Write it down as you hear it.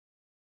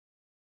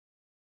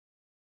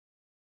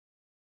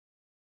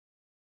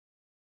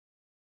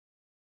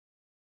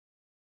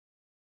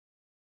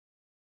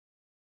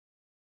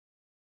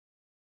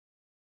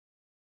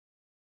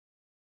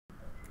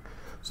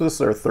So this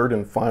is our third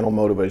and final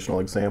motivational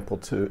example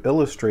to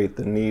illustrate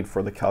the need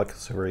for the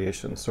calculus of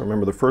variation. So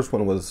remember, the first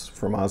one was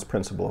for Moz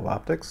Principle of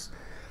optics.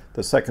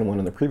 The second one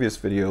in the previous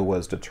video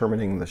was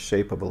determining the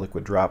shape of a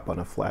liquid drop on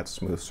a flat,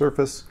 smooth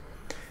surface.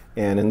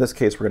 And in this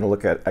case, we're going to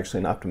look at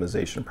actually an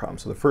optimization problem.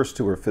 So the first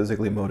two are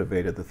physically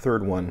motivated. The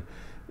third one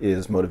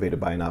is motivated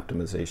by an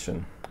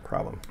optimization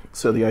problem.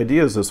 So the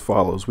idea is as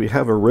follows. We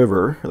have a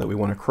river that we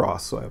want to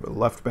cross. So I have a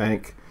left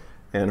bank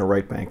and a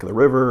right bank of the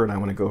river, and I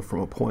want to go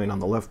from a point on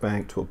the left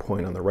bank to a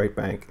point on the right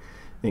bank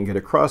and get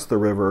across the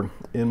river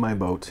in my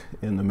boat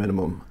in the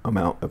minimum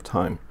amount of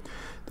time.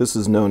 This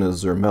is known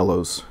as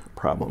Zermelo's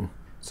problem.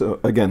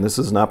 So again, this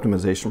is an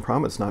optimization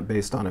problem. It's not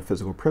based on a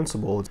physical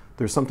principle.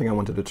 There's something I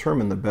want to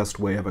determine the best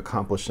way of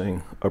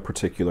accomplishing a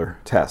particular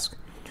task.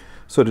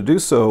 So to do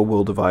so,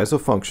 we'll devise a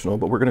functional,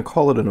 but we're going to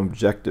call it an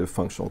objective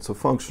functional. It's a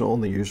functional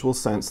in the usual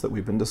sense that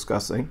we've been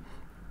discussing,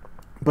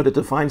 but it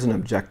defines an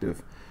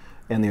objective.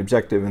 And the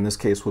objective in this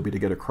case will be to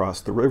get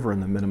across the river in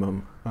the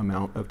minimum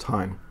amount of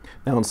time.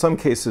 Now in some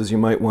cases you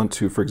might want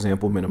to, for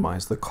example,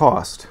 minimize the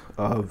cost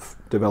of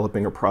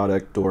developing a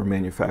product or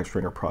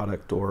manufacturing a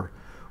product or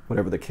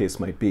whatever the case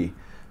might be.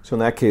 So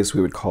in that case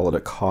we would call it a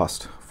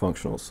cost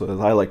functional. So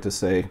as I like to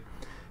say,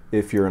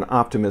 if you're an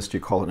optimist you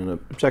call it an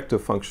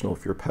objective functional,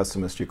 if you're a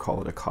pessimist you call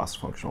it a cost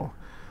functional.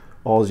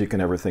 All you can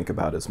ever think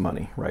about is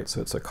money, right?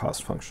 So it's a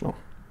cost functional.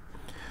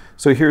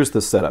 So here's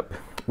the setup.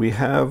 We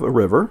have a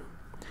river,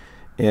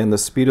 and the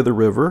speed of the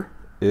river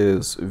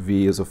is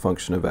v as a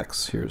function of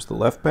x. Here's the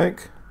left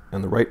bank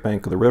and the right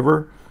bank of the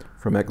river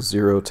from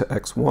x0 to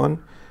x1,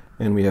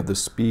 and we have the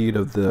speed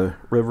of the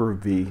river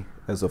v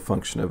as a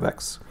function of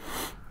x.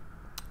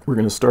 We're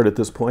going to start at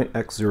this point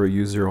x0,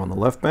 u0 on the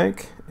left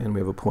bank, and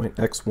we have a point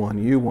x1,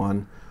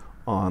 u1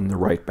 on the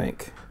right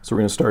bank. So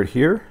we're going to start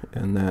here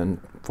and then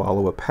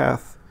follow a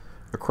path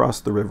across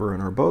the river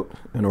in our boat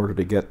in order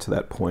to get to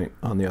that point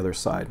on the other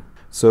side.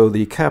 So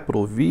the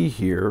capital V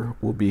here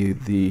will be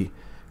the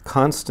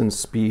constant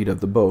speed of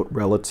the boat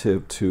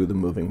relative to the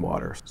moving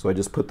water. So I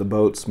just put the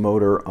boat's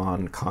motor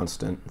on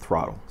constant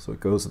throttle. So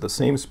it goes at the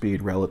same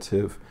speed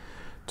relative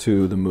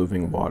to the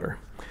moving water.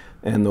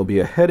 And there'll be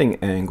a heading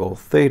angle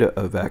theta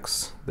of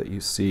x that you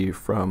see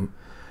from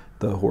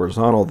the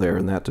horizontal there,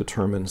 and that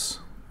determines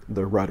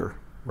the rudder,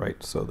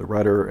 right? So the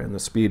rudder and the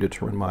speed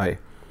determine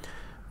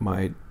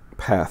my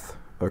path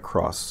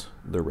across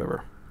the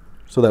river.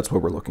 So that's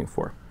what we're looking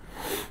for.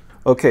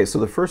 Okay, so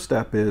the first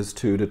step is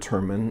to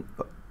determine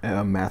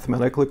a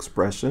mathematical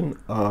expression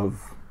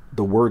of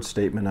the word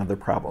statement of the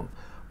problem.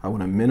 I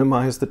want to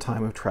minimize the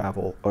time of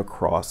travel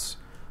across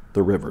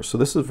the river. So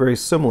this is very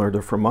similar to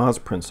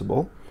Moz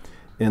Principle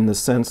in the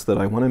sense that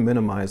I want to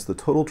minimize the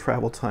total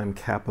travel time,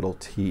 capital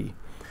T.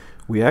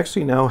 We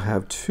actually now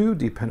have two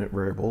dependent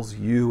variables,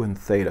 u and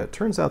theta. It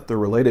turns out they're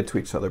related to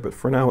each other, but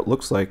for now it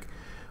looks like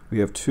we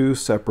have two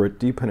separate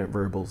dependent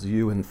variables,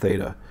 u and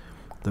theta.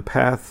 The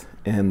path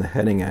and the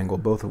heading angle,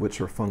 both of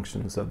which are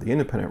functions of the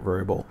independent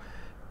variable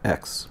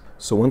x.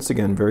 So once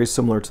again, very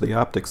similar to the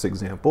optics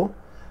example,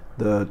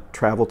 the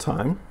travel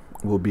time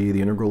will be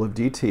the integral of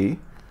dt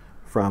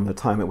from the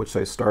time at which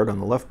I start on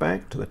the left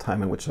bank to the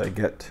time at which I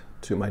get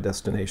to my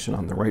destination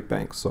on the right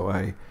bank. So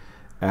I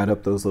add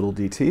up those little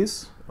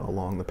dt's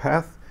along the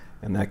path,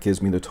 and that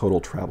gives me the total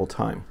travel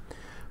time.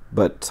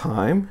 But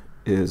time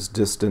is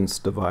distance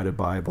divided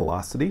by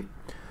velocity.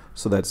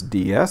 So that's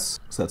ds,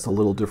 so that's a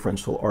little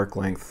differential arc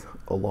length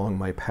along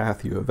my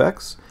path u of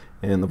x,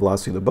 and the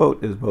velocity of the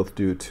boat is both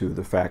due to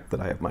the fact that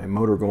I have my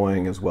motor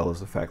going as well as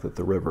the fact that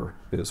the river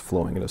is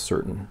flowing at a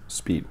certain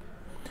speed.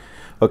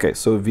 Okay,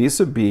 so v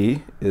sub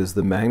b is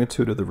the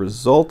magnitude of the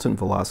resultant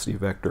velocity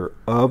vector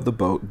of the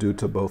boat due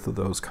to both of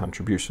those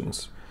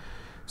contributions.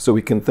 So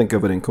we can think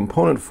of it in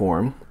component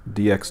form.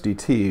 dx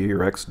dt,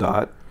 or x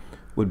dot,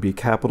 would be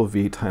capital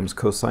V times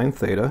cosine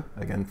theta,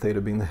 again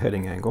theta being the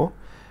heading angle,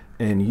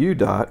 and u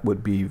dot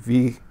would be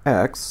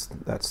vx,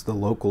 that's the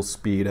local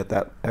speed at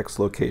that x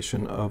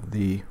location of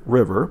the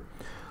river,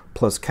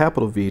 plus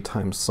capital V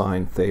times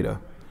sine theta.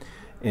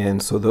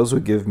 And so those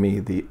would give me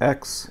the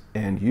x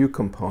and u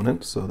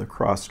component, so the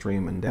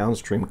cross-stream and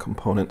downstream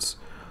components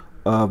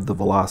of the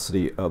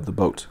velocity of the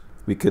boat.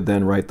 We could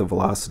then write the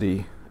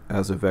velocity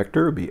as a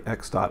vector, it would be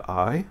x dot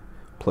I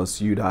plus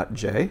u dot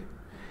j.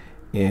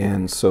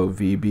 And so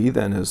vb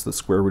then is the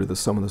square root of the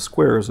sum of the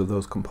squares of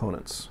those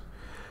components.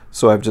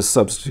 So I've just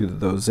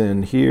substituted those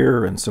in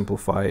here and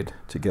simplified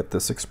to get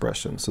this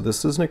expression. So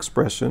this is an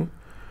expression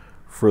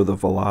for the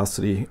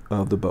velocity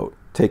of the boat,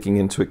 taking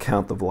into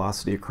account the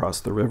velocity across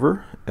the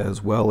river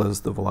as well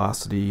as the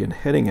velocity and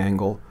heading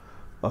angle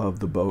of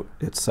the boat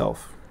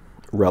itself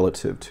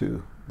relative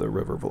to the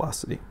river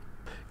velocity.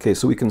 Okay,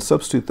 so we can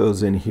substitute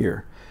those in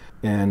here.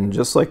 And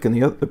just like in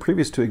the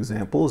previous two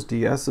examples,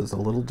 ds is a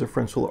little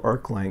differential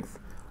arc length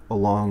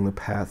along the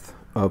path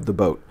of the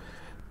boat.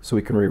 So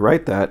we can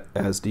rewrite that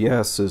as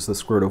ds is the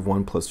square root of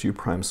 1 plus u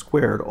prime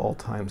squared all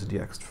times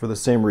dx for the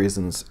same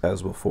reasons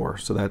as before.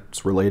 So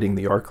that's relating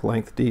the arc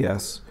length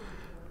ds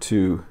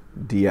to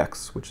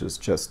dx, which is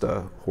just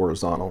a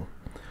horizontal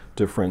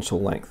differential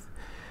length.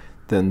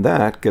 Then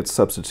that gets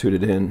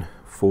substituted in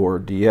for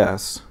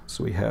ds.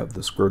 So we have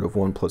the square root of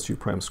 1 plus u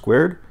prime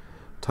squared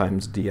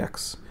times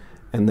dx.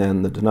 And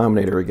then the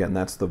denominator, again,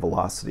 that's the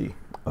velocity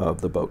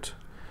of the boat.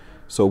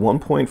 So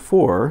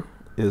 1.4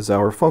 is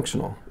our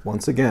functional.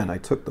 Once again, I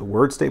took the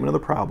word statement of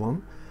the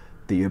problem,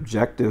 the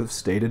objective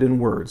stated in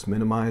words,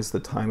 minimize the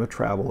time of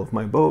travel of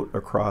my boat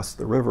across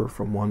the river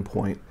from one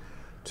point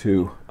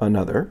to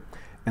another.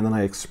 And then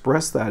I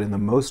expressed that in the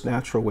most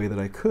natural way that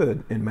I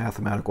could in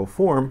mathematical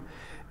form,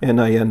 and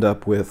I end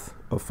up with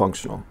a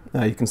functional.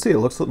 Now you can see it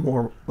looks a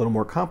little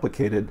more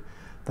complicated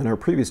than our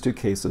previous two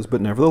cases, but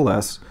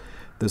nevertheless,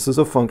 this is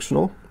a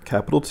functional,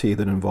 capital T,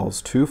 that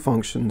involves two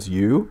functions,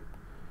 u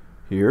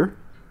here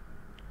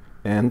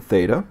and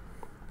theta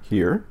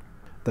here,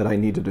 that I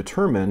need to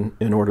determine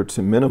in order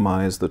to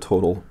minimize the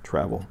total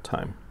travel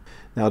time.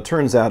 Now it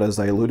turns out, as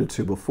I alluded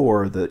to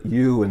before, that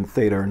u and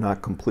theta are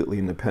not completely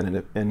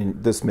independent,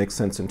 and this makes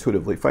sense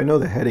intuitively. If I know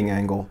the heading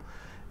angle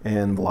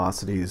and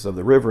velocities of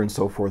the river and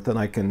so forth, then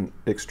I can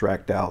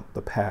extract out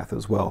the path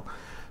as well.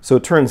 So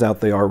it turns out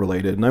they are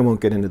related, and I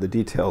won't get into the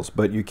details,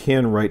 but you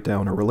can write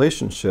down a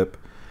relationship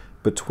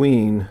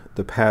between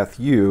the path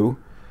u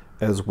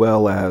as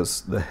well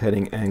as the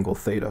heading angle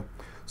theta.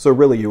 So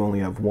really you only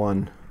have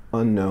one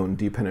unknown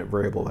dependent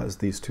variable as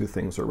these two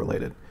things are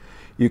related.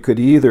 You could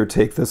either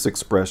take this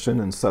expression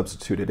and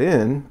substitute it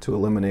in to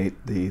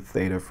eliminate the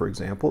theta, for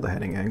example, the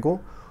heading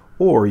angle,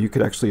 or you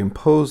could actually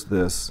impose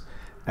this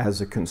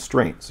as a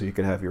constraint. So you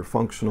could have your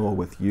functional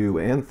with u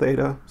and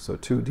theta, so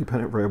two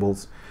dependent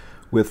variables.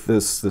 With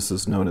this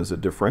is known as a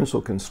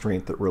differential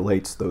constraint that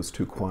relates those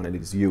two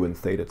quantities, u and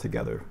theta,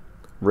 together,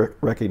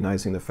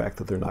 recognizing the fact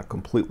that they're not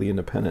completely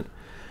independent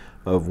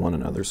of one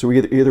another. So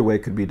either way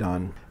could be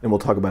done, and we'll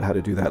talk about how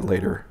to do that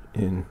later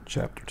in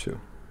chapter 2.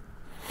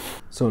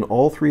 So in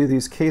all three of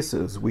these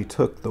cases, we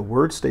took the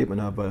word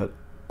statement of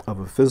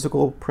a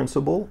physical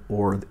principle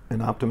or an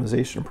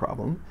optimization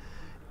problem,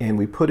 and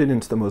we put it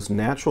into the most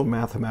natural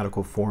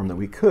mathematical form that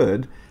we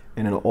could,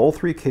 and in all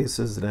three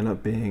cases it ended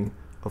up being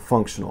a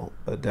functional,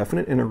 a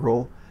definite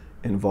integral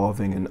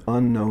involving an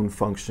unknown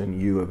function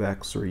u of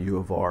x or u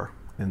of r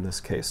in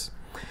this case.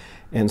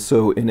 And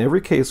so in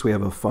every case we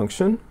have a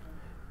function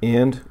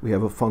and we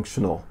have a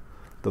functional.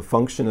 The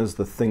function is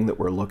the thing that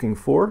we're looking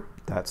for.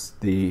 That's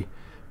the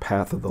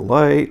path of the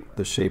light,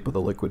 the shape of the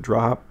liquid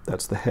drop,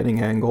 that's the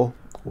heading angle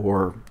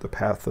or the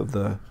path of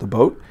the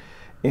boat.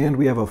 And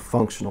we have a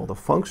functional. The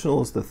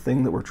functional is the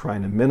thing that we're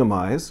trying to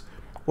minimize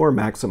or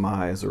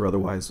maximize or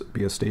otherwise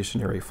be a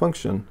stationary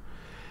function.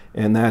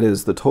 And that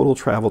is the total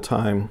travel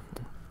time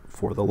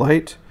for the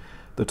light,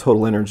 the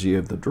total energy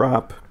of the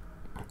drop,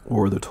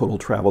 or the total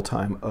travel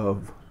time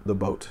of the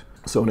boat.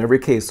 So in every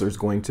case there's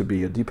going to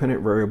be a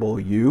dependent variable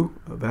u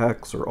of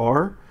x or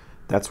r.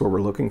 That's what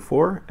we're looking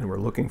for, and we're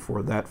looking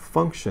for that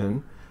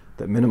function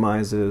that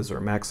minimizes or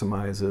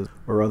maximizes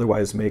or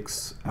otherwise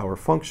makes our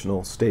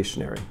functional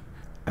stationary,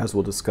 as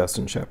we'll discuss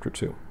in chapter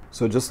 2.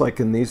 So just like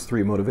in these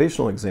three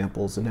motivational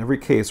examples, in every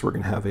case we're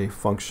going to have a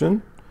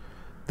function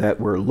that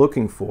we're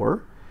looking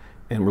for,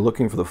 and we're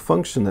looking for the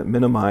function that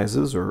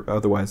minimizes or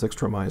otherwise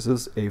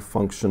extremizes a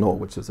functional,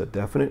 which is a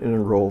definite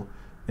integral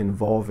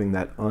involving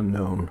that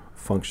unknown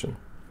function.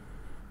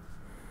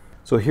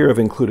 So here I've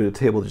included a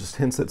table that just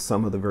hints at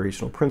some of the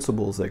variational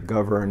principles that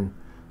govern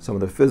some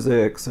of the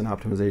physics and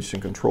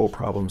optimization control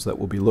problems that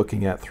we'll be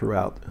looking at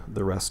throughout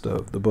the rest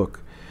of the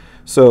book.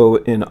 So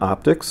in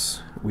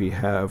optics, we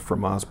have for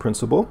Moz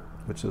Principle,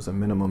 which is a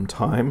minimum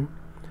time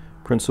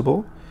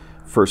principle.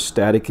 For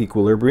static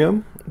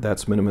equilibrium,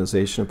 that's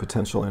minimization of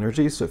potential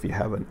energy. So if you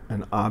have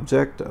an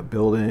object, a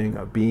building,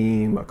 a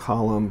beam, a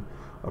column,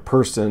 a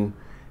person,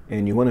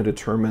 and you want to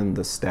determine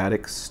the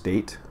static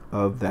state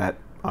of that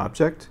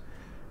object,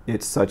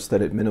 it's such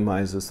that it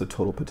minimizes the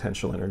total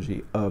potential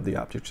energy of the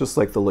object. Just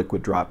like the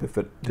liquid drop, if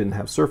it didn't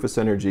have surface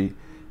energy,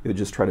 it would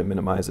just try to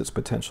minimize its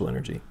potential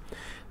energy.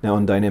 Now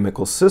in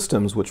dynamical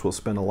systems, which we'll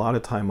spend a lot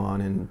of time on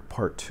in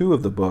part 2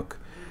 of the book,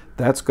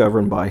 that's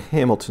governed by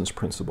Hamilton's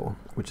principle,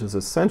 which is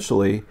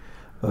essentially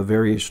a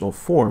variational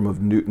form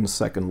of Newton's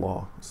second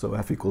law, so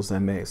F equals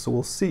ma. So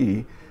we'll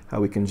see how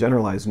we can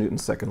generalize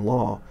Newton's second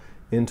law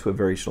into a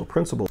variational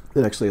principle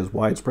that actually has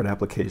widespread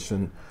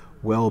application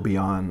well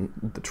beyond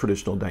the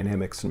traditional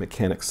dynamics and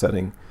mechanics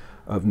setting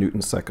of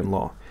Newton's second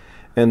law.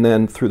 And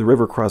then through the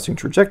river crossing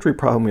trajectory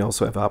problem, we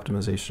also have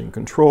optimization and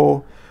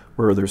control,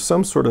 where there's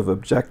some sort of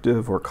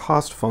objective or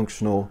cost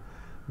functional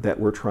that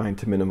we're trying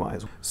to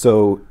minimize.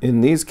 So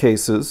in these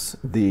cases,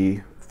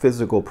 the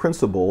physical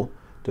principle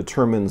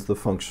determines the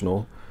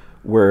functional,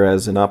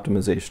 whereas in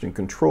optimization and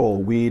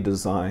control, we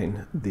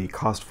design the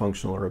cost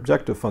functional or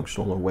objective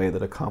functional in a way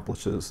that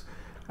accomplishes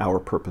our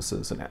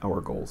purposes and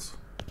our goals.